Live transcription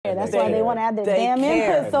care. That's they why they care. want to add their They damn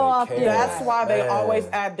care. input so often. care. That's why they Man. always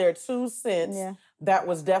add their 2 cents. Yeah. That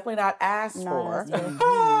was definitely not asked Not for. asked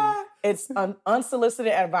for. It's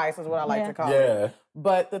unsolicited advice is what I like to call Yeah. it.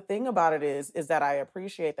 But the thing about it is that I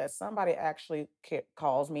appreciate that somebody actually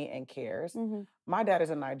calls me and cares. Mhm. My dad is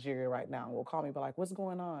in Nigeria right now and will call me and be like, what's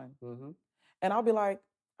going on? Mm-hmm. And I'll be like,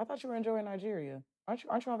 I thought you were enjoying Nigeria. Aren't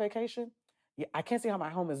you on vacation? Yeah, I can't see how my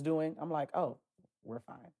home is doing. I'm like, oh, we're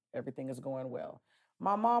fine. Everything is going well.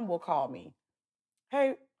 My mom will call me.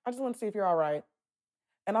 Hey, I just want to see if you're all right.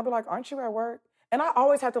 And I'll be like, aren't you at work? And I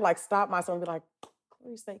always have to like stop myself and be like,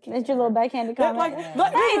 please take care. It's your little backhanded comment.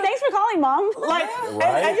 Like, hey, thanks for calling, Mom. Like,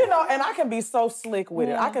 Right? and you know, and I can be so slick with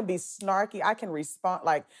it. Yeah. I can be snarky. I can respond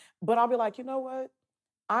but I'll be like, you know what?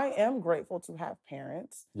 I am grateful to have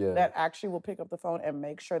parents that actually will pick up the phone and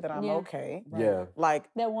make sure that I'm Yeah. okay. Yeah. Like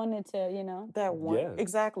That wanted to, that one. Yeah.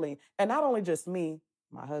 Exactly. And not only just me,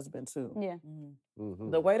 my husband too. Yeah.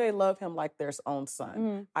 Mm-hmm. The way they love him like their own son,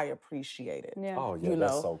 Mhm. I appreciate it. Yeah. Oh, yeah, You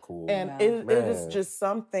that's know, so cool. And Yeah. it is Man. just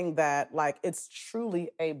something that, like, it's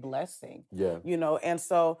truly a blessing, yeah. you know? And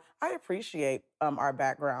so I appreciate our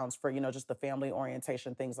backgrounds for, just the family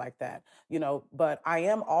orientation, things like that, But I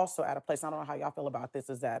am also at a place, I don't know how y'all feel about this,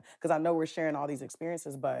 is that, because I know we're sharing all these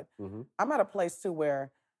experiences, but Mm-hmm. I'm at a place too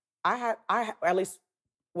where at least,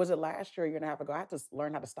 was it last year, a year and a half ago, I had to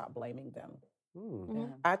learn how to stop blaming them.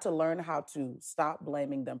 Mm. I had to learn how to stop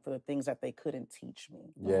blaming them for the things that they couldn't teach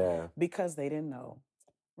me Yeah. because they didn't know.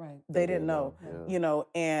 Right. They didn't know, Yeah.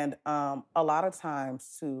 And a lot of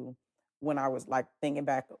times too, when I was like thinking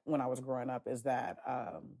back when I was growing up, is that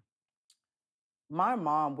my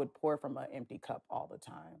mom would pour from an empty cup all the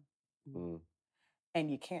time, Mm. and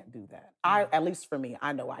you can't do that. At least for me,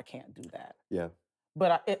 I know I can't do that. Yeah.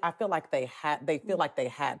 But I feel like they feel like they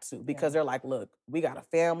had to, because they're like, look, we got a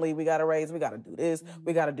family, we got to raise, we got to do this,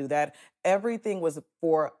 we got to do that. Everything was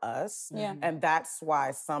for us. Yeah. And that's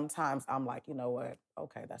why sometimes I'm like, you know what?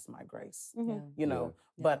 Okay, that's my grace. Mhm. You know, Yeah.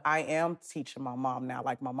 but I am teaching my mom now.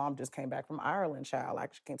 Like, my mom just came back from Ireland, child.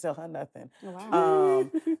 Like, she can't tell her nothing. Oh, wow.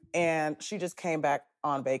 And she just came back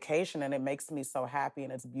on vacation, and it makes me so happy,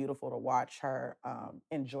 and it's beautiful to watch her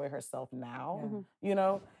enjoy herself now,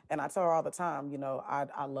 And I tell her all the time,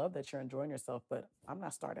 I love that you're enjoying yourself, but I'm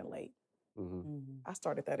not starting late. Mm-hmm. I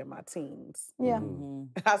started that in my teens. Yeah. Mm-hmm.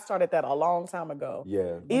 I started that a long time ago.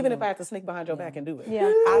 Yeah. Even if I had to sneak behind your back and do it. Yeah.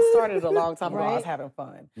 I started it a long time ago. I was Right. having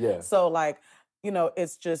fun. Yeah. So, like,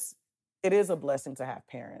 it's just, it is a blessing to have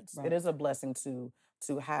parents. Right. It is a blessing to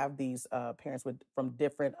have these parents from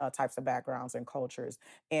different types of backgrounds and cultures.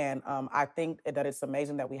 And I think that it's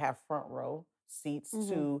amazing that we have front row seats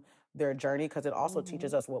to their journey, because it also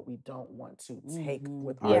teaches us what we don't want to take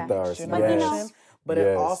with our Yeah. next Yes. generation. But it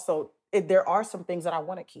Yes. also, there are some things that I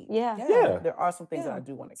want to keep. Yeah. Yeah. There are some things that Yeah. I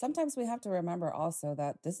do want to keep. Sometimes we have to remember also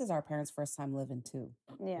that this is our parents' first time living too.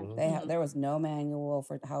 Yeah. Mhm. There was no manual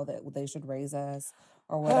for how they should raise us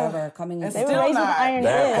or whatever. Coming And into They were still raised with not. iron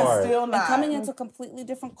That fist. part. Still and not. coming into a completely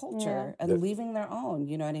different culture Yeah. and leaving their own.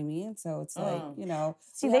 You know what I mean? So it's like,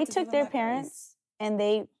 See, we they have to give took them their that parents grace. and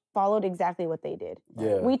they followed exactly what they did.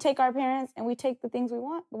 Yeah. We take our parents and we take the things we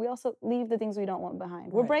want, but we also leave the things we don't want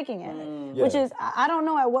behind. We're Right. breaking it. Yeah. Which is, I don't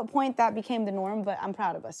know at what point that became the norm, but I'm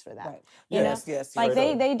proud of us for that. Right. You Yes, know? yes, Like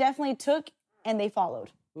yes. they definitely took and they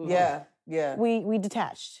followed. Yeah, yeah. We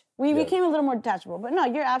detached. We Yeah. became a little more detachable. But no,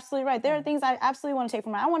 you're absolutely right. There are things I absolutely want to take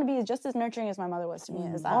from her. I want to be just as nurturing as my mother was to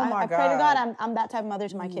me. As Oh my I pray to God God. I'm that type of mother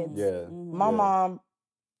to my kids. Yeah. My Yeah. mom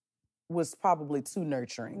was probably too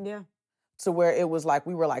nurturing Yeah. to where it was like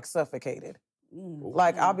we were like suffocated.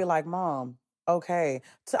 Like, I'll be like, Mom, okay.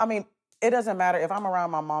 I mean, it doesn't matter if I'm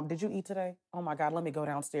around my mom. Did you eat today? Oh my God, let me go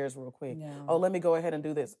downstairs real quick. Yeah. Oh, let me go ahead and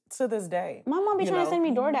do this. To this day. My mom be You trying know? to send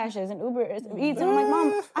me DoorDashes and Uber Eats, and I'm like,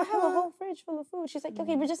 Mom, I have a whole fridge full of food. She's like,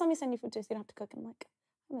 okay, but just let me send you food too, so you don't have to cook. And I'm like,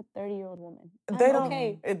 I'm a 30-year-old woman. They I'm don't.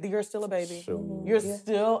 okay. You're still a baby. Sure. You're Yeah.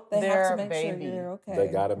 still They their have to make baby. sure you're okay. They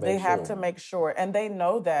gotta make They have sure. to make sure, and they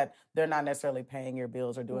know that they're not necessarily paying your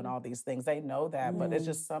bills or doing all these things. They know that, but it's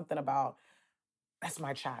just something about, that's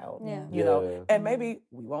my child. Yeah. You know, Yeah. and maybe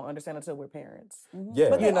we won't understand until we're parents.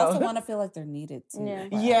 Yeah. But they You know? also want to feel like they're needed too. Yeah.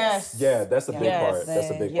 by us. Yes. Yeah, that's a big Yes. part. That's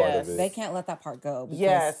a big part of it. They can't let that part go. Because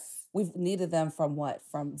Yes. we've needed them from what?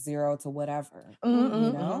 From 0 to whatever. Mm-hmm,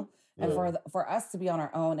 You know? And Yeah. for us to be on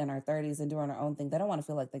our own in our 30s and doing our own thing, they don't want to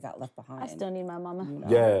feel like they got left behind. I still need my mama. you know?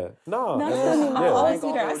 Yeah. No. No, and I that's- mean, I yeah. always I ain't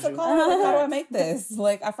need her. I gonna still hold call her, like, how do I make this?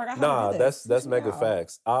 Like, I forgot how Nah, to do this. that's Teach me mega how.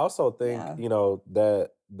 facts. I also think, Yeah.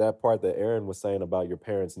 that part that Aaron was saying about your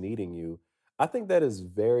parents needing you, I think that is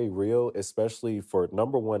very real, especially for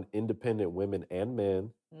number one, independent women and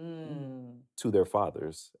men Mm. to their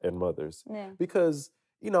fathers and mothers. Yeah. Because,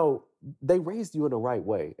 you know, they raised you in the right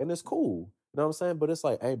way, and it's cool. You know what I'm saying? But it's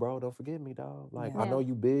like, hey, bro, don't forget me, dog. Like, I Yeah. know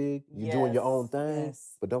you big, you doing your own Yes. thing,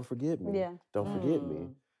 Yes. but don't forget me. Yeah. Don't forget me.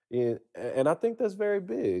 Mm. Yeah, and I think that's very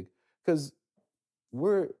big because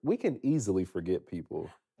we can easily forget people.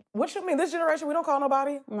 What you mean? This generation, we don't call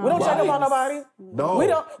nobody. No. We don't check up on Right. nobody.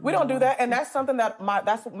 No, We don't do that, and that's something that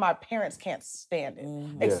that's what my parents can't stand it.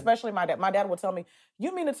 Mhm. Yeah. Especially my dad. My dad will tell me,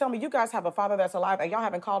 "You mean to tell me you guys have a father that's alive and y'all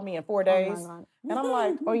haven't called me in 4 Oh my days?" God. And I'm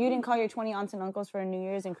like, Or you didn't call your 20 aunts and uncles for New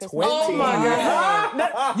Year's and Christmas. 20. "Oh my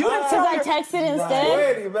Right. God, you didn't Because tell I your texted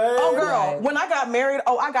instead. 20, man. Oh, girl, Right. when I got married,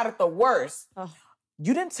 I got it the worst. Oh.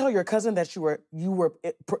 You didn't tell your cousin that you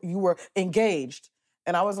were engaged,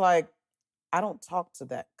 and I was like, I don't talk to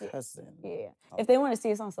that cousin. Yeah. If they want to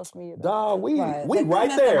see us on social media, though. Dog, we Right. we They right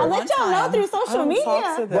met them there. I'll one let y'all know time. through I social don't media.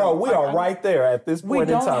 talk to them. Bro, we are I'm- right there at this We point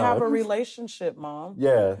in don't time. have a relationship, Mom.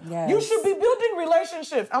 Yeah. Yes. You should be building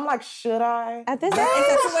relationships. I'm like, should I? At this It's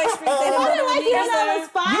a two-way street. They didn't Wasn't know like what you're needed not to- as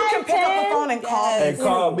five, You can pick up the 10. phone and call me. And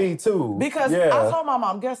call me too. Because yeah. I told my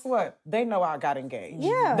mom, guess what? They know I got engaged.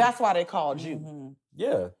 Yeah. That's why they called you. Mhm.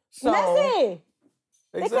 yeah. So Messy.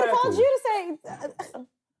 They could have called Exactly. you to say,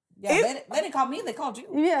 Yeah, If- they didn't call me. They called you.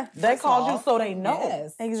 yeah. they First called of you all, so they know.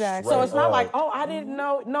 Yes. Exactly. So Straight it's not up. like, oh, I didn't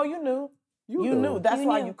know. No, you knew. You knew. That's You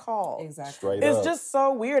why knew. you called. Exactly. Straight It's up. just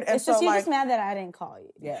so weird. And It's so just you're like, just mad that I didn't call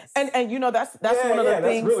you. Yes. and you know that's yeah, one of the yeah,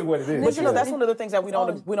 things. that's really what it is. But you know, yeah. that's one of the things that we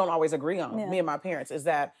always- don't always agree on. Yeah. Me and my parents is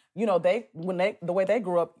that the way they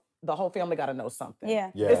grew up, the whole family got to know something.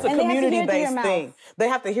 Yeah. Yeah. It's a And they have to hear it through your community-based mouth. thing. They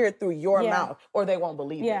have to hear it through your Yeah. mouth, or they won't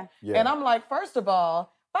believe Yeah. it. Yeah. And I'm like, first of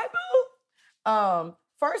all, bye boo.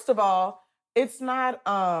 First of all, it's not.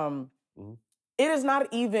 Mhm. It is not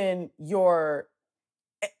even your.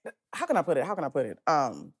 How can I put it?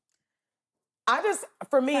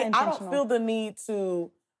 For me, Not I don't intentional. feel the need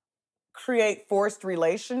to create forced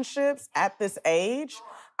relationships at this age.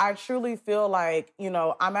 I truly feel like,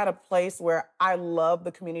 I'm at a place where I love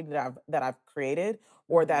the community that I've created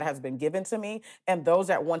or that has been given to me. And those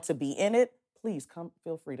that want to be in it, please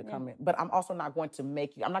feel free to come in. But I'm also not going to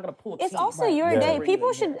I'm not going to pull It's teeth. also your Yeah. day. Bring you People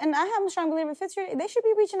in should, here. and I am a strong believer, if it's your, they should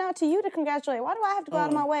be reaching out to you to congratulate. Why do I have to go out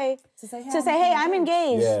of my way to say, to say, hey, I'm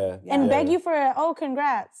engaged, Yeah. and yeah. beg you for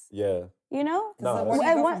congrats? Yeah. You know? No, Like, that's- where do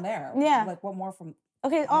you go What- from there? yeah. Like, what more from?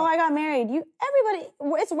 Okay, oh, I got married. Everybody,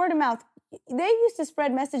 it's word of mouth. They used to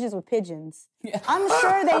spread messages with pigeons. Yeah. I'm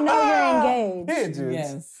sure they know you're engaged. Pigeons.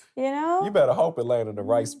 Yes. You know? You better hope it landed in the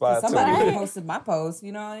right spot Somebody too. Right. reposted my post.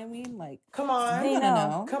 You know what I mean? Like, Come on. They I'm gonna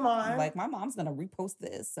know. know. Come on. Like, my mom's gonna repost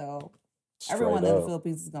this, so Straight everyone in the up.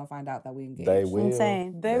 Philippines is gonna find out that we engaged. They will.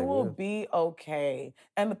 Insane. They will be okay.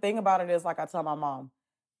 And the thing about it is, like I tell my mom,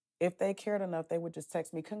 if they cared enough, they would just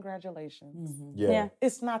text me, congratulations. Mhm. Yeah. Yeah.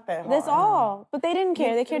 It's not that hard. That's all. But they didn't care.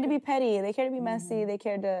 Yeah, They cared to yeah. be petty. They cared to be messy. They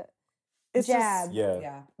cared to It's jab. just, Yeah.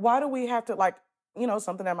 Yeah. why do we have to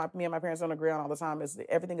something that me and my parents don't agree on all the time is that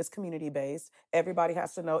everything is community based. Everybody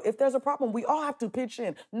has to know if there's a problem, we all have to pitch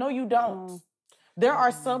in. No, you don't. Mm. There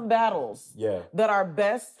are some battles Yeah. that are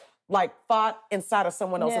best fought inside of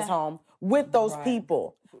someone else's Yeah. home with those Right.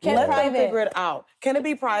 people. Can it Let them private? figure it out. Can it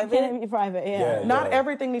be private? Can it be private? Yeah. Yeah. Not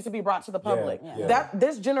everything needs to be brought to the public. yeah.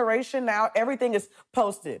 This generation now, everything is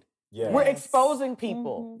posted. Yeah. We're Yes. exposing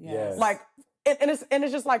people. Yes. And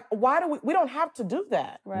it's just like, why do we don't have to do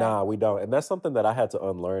that. Right. Nah, we don't. And that's something that I had to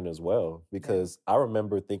unlearn as well because I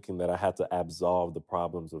remember thinking that I had to absolve the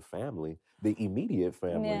problems of family, the immediate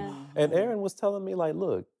family. Yeah. And Aaron was telling me, like,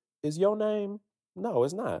 look, is your name? No,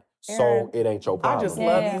 it's not. Aaron, So it ain't your I problem. just Yeah.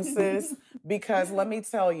 love Yeah. you, sis, because let me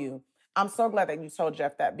tell you, I'm so glad that you told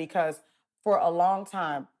Jeff that because for a long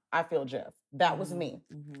time, I feel Jeff. That was me.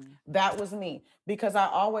 Mhm. That was me. Because I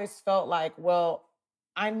always felt like, well,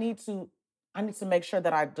 I need to make sure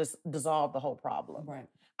that I just dissolve the whole problem. Right.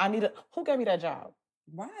 Who gave me that job?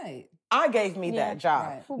 Right. I gave me Yeah, that job.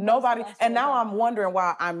 right. Who Nobody. busted And that now job? I'm wondering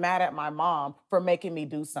why I'm mad at my mom for making me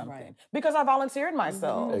do something. Right. Because I volunteered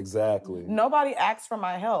myself. Exactly. Nobody asked for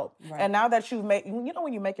my help. Right. And now that you've made,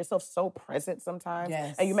 when you make yourself so present sometimes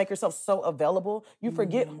Yes. and you make yourself so available, you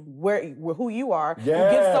forget who you are. You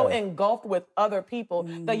Yeah. get so engulfed with other people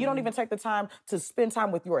that you don't Mhm. even take the time to spend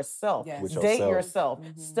time with yourself. Yes. With Date yourself.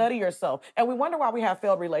 yourself, study yourself. And we wonder why we have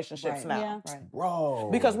failed relationships Right. now. Yeah. Right. Bro.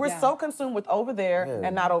 Because we're Yeah. so consumed with over there Yeah.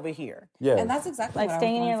 and not over here. yeah. And that's exactly Like what I was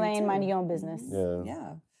staying in going your through, lane, too. minding your own business. Yeah.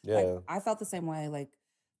 Yeah. yeah. Like, I felt the same way. Like,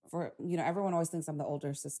 for everyone always thinks I'm the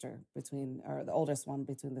older sister or the oldest one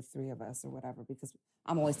between the three of us or whatever, because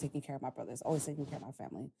I'm always taking care of my brothers, always taking care of my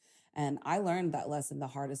family. And I learned that lesson the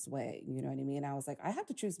hardest way. You know what I mean? I was like, I have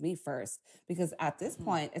to choose me first because at this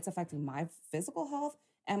point, it's affecting my physical health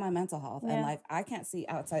and my mental health. And Yeah. like, I can't see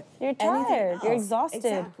outside You're anything tired. You're else. exhausted.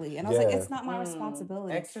 Exactly. And I was like, Yeah. it's not my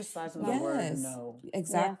responsibility. Exercising the word Yes. no.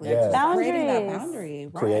 Exactly. Yeah. Just creating that Boundaries. boundary.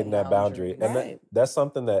 Right. Creating that boundary. And Right. that's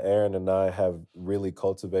something that Aaron and I have really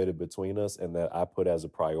cultivated between us and that I put as a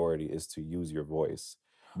priority is to use your voice.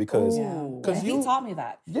 Because Yeah. Ooh. Because And you he taught me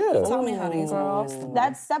that. Yeah. He taught me how to use my Girl, voice.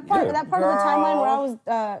 that's that part. Yeah. That part of the timeline where I Girl.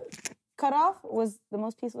 was cut off was the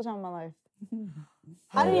most peaceful time of my life.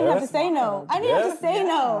 I didn't even have to Yeah. say no. I didn't have to say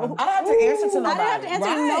no. I don't have to answer to I didn't have to nobody. answer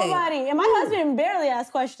to Right. nobody. And my husband barely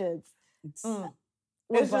asked questions.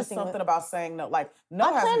 It's just blessing something with- about saying no. Like, no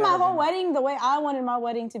I has planned my never whole been- wedding the way I wanted my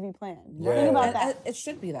wedding to be planned. Yeah. Think about And that. it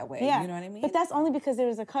should be that way. Yeah. You know what I mean? But that's only because there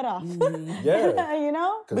was a cutoff. Yeah. You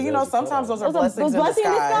know? 'Cause But you know, there's a sometimes cutoff. those are Those blessings in blessing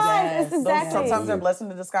in disguise. disguise. Yes. It's Those exactly. Sometimes they're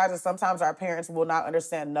blessings in disguise, and sometimes our parents will not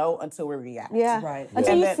understand no until we react. Yeah. Right.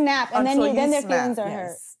 Until And you then- snap, and then until then you their snap. feelings are hurt.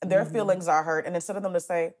 Yes. Their feelings are hurt, and instead of them to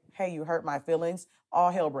say, "Hey, you hurt my feelings," all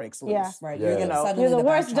hell breaks loose. Yeah. Right. Yeah. You're, You know, suddenly you're the bad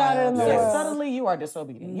worst daughter in child. the Yeah, world. suddenly you are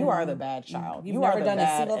disobedient. You are the bad child. You've you never are the done a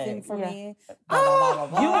bad single egg. thing for Yeah. me. Blah, blah, blah, blah,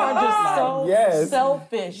 blah. You are just so Yes.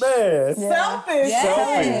 selfish. Man. Selfish.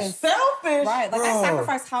 Yes. Selfish. Right. Like, I Bro.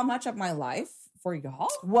 sacrificed how much of my life for y'all?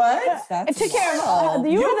 What? It That's took care of wild.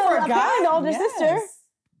 you You were the forgot? apparently the older Yes. sister.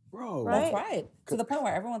 Bro. Right? That's right. To the point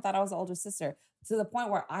where everyone thought I was the older sister. To the point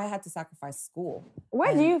where I had to sacrifice school.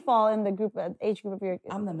 Where do you fall in the group age group of your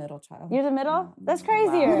I'm the middle child. You're the middle? That's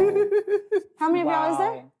crazier. How many of y'all is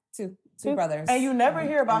there? Two brothers. And you never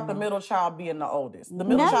hear about the middle child being the oldest. The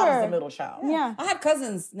middle child is Never. the middle child. Yeah. I have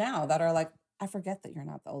cousins now that are like, I forget that you're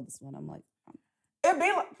not the oldest one. I'm like, It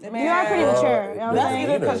be like, man. You are pretty mature. You know what I'm That's saying?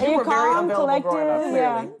 either because you You're were very calm, available growing up, collective,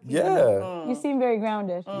 clearly. Yeah. You seem very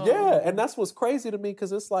grounded. Yeah. And that's what's crazy to me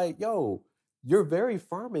because it's like, yo, you're very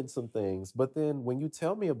firm in some things, but then when you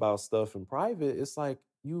tell me about stuff in private, it's like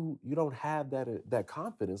you don't have that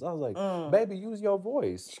confidence. I was like, baby, use your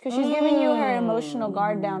voice. Because she's giving you her emotional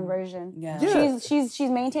guard down version. yeah. Yeah. She's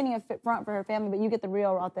maintaining a front for her family, but you get the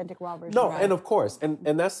real, authentic, raw version. No, Right. and of course, and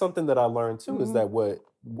that's something that I learned too is that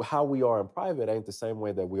how we are in private ain't the same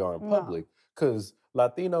way that we are in No. public. Because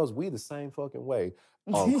Latinos, we the same fucking way.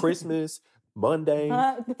 On Christmas, Monday,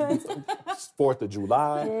 4th of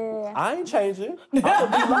July. Yeah. I ain't changing. I'm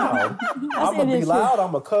gonna be loud. I'm gonna be industry. loud.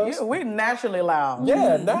 I'm gonna cuss. We naturally loud.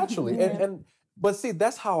 Yeah, naturally. And but see,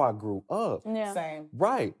 that's how I grew up. Yeah. Same.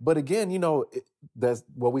 Right. But again, you know, that's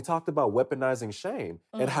what we talked about weaponizing shame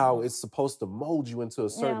and how it's supposed to mold you into a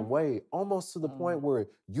certain Yeah. way, almost to the point where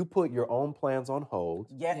you put your own plans on hold.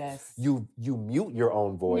 Yes. Yes. You mute your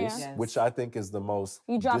own voice, Yeah. Yes. which I think is the most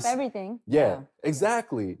You drop everything. Yeah, Yeah.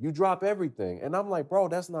 exactly. You drop everything. And I'm like, bro,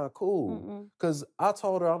 that's not cool. Cause I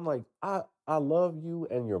told her, I'm like, I love you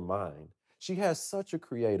and you're mine. She has such a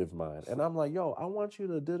creative mind. And I'm like, yo, I want you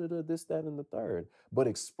to do this, that, and the third. But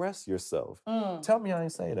express yourself. Tell me I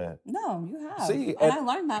ain't say that. No, you have. See, and and I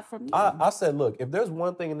learned that from you. I said, look, if there's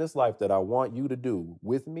one thing in this life that I want you to do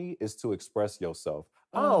with me is to express yourself.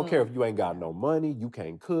 I don't care if you ain't got no money, you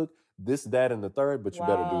can't cook, this, that, and the third, but you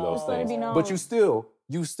better do those Wow. Better things. be known. But you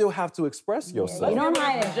still have to express yourself. You don't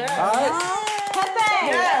hide it. Yes. All right? Pepe!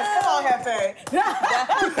 Yes. Come on, Hefe.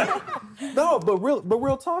 No, but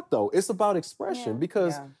real talk though, it's about expression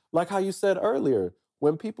because Yeah. like how you said earlier,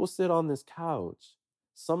 when people sit on this couch,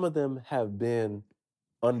 some of them have been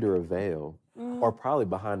under a veil or probably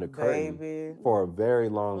behind a curtain Baby. for a very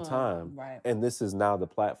long time. Right. And this is now the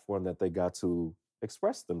platform that they got to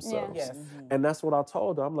express themselves. Yes. And that's what I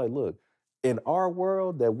told her. I'm like, look, in our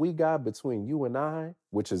world that we got between you and I,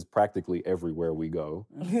 which is practically everywhere we go,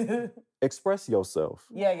 express yourself.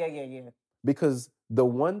 Yeah. Because the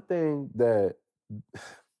one thing that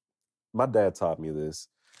my dad taught me this,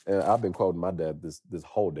 and I've been quoting my dad this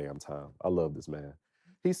whole damn time. I love this man.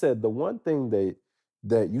 He said the one thing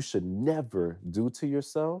that you should never do to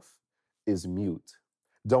yourself is mute.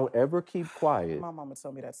 Don't ever keep quiet. My mama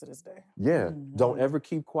told me that to this day. Yeah, don't ever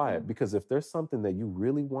keep quiet because if there's something that you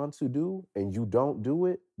really want to do and you don't do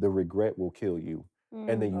it, the regret will kill you.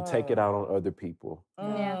 And then you take it out on other people.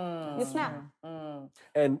 Yeah. You snap.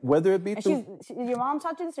 And whether it be And through your mom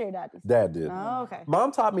taught you this or your dad? dad did. Oh, okay.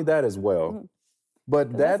 Mom taught me that as well.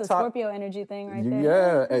 But dad That's a taught Scorpio energy thing right there.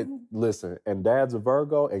 yeah, and listen, and dad's a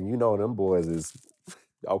Virgo, and you know them boys is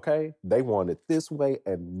okay. They want it this way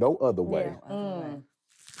and no other way. Yeah.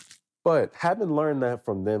 But having learned that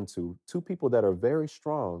from them two people that are very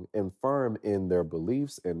strong and firm in their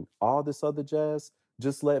beliefs and all this other jazz,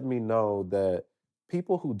 just let me know that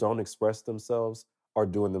people who don't express themselves are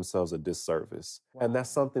doing themselves a disservice. And that's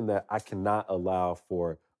something that I cannot allow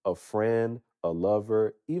for a friend, a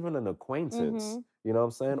lover, even an acquaintance. Mhm. You know what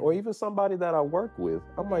I'm saying? Or even somebody that I work with.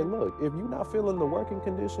 I'm like, look, if you're not feeling the working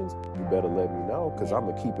conditions, you better let me know because I'm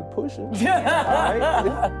gonna keep it pushing. But then,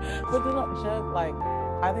 Jeff, like,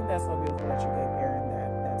 I think that's so beautiful that you gave Aaron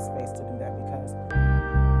that space to do